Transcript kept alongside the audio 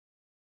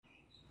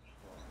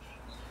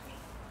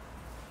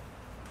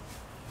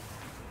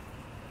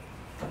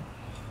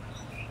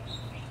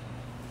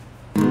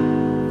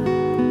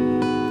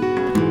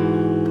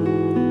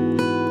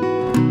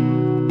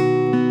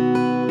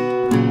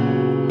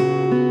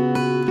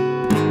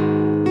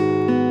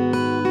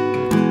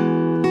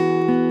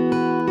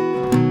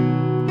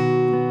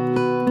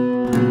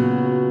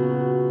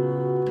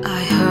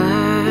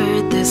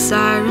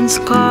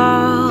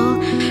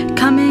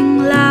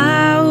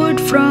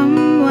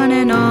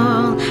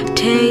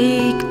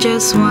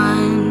just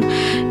one.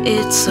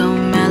 It's so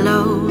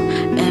mellow.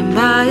 Am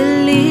I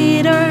a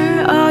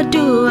leader or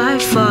do I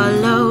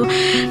follow?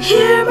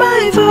 Hear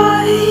my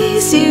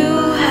voice, you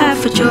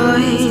have a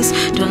choice.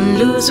 Don't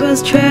lose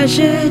what's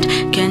treasured,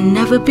 can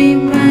never be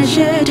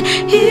measured.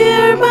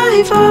 Hear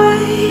my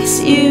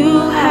voice, you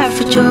have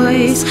a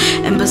choice.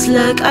 Embers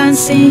lurk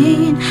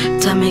unseen,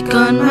 stomach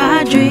on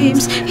my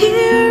dreams.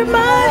 Hear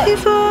my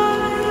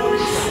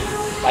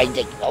voice. Hi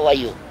Dick, how are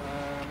you?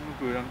 I'm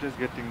good, I'm just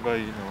getting by,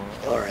 you know.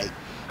 Alright.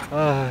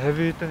 Have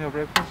you eaten your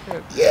breakfast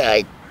yet?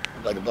 Yeah,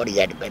 but the body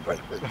had my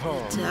breakfast.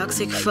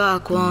 Toxic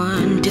fuck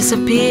won't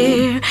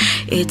disappear.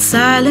 It's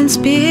silence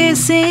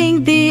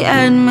piercing the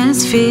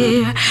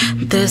atmosphere.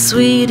 The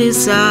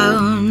sweetest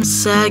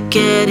sounds are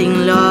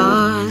getting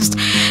lost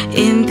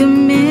in the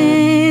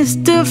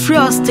mist of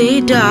frosty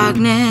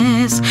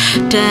darkness.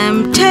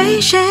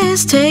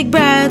 Temptations take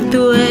breath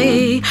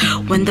away.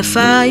 When the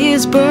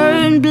fires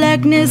burn,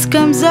 blackness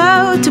comes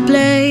out to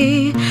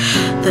play.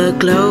 The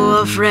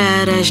glow of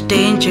reddish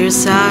danger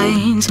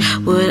signs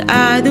would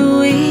either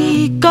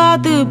weak or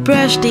the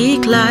brush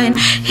decline.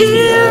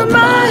 Hear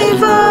my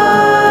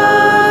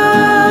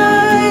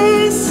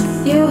voice,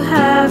 you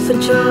have a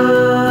choice.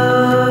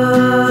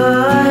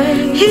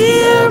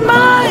 Hear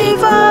my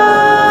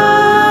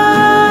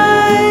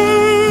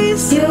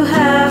voice, you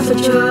have a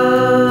choice.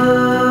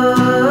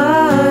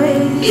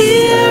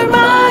 Hear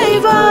my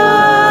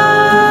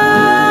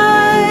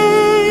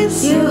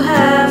voice, you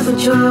have a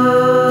choice.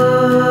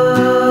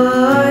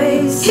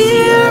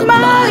 Hear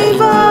my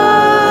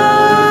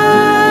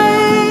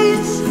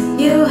voice,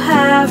 you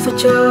have a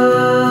choice.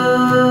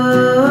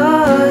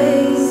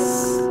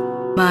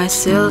 My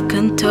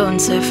silken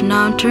tones have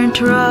now turned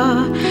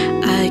raw.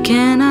 I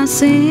cannot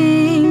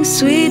sing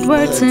sweet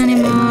words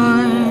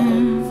anymore.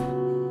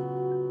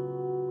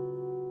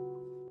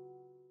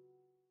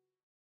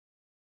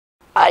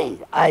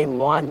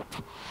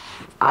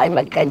 I'm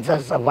a cancer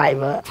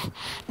survivor.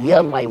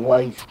 Hear my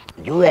voice,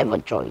 you have a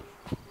choice.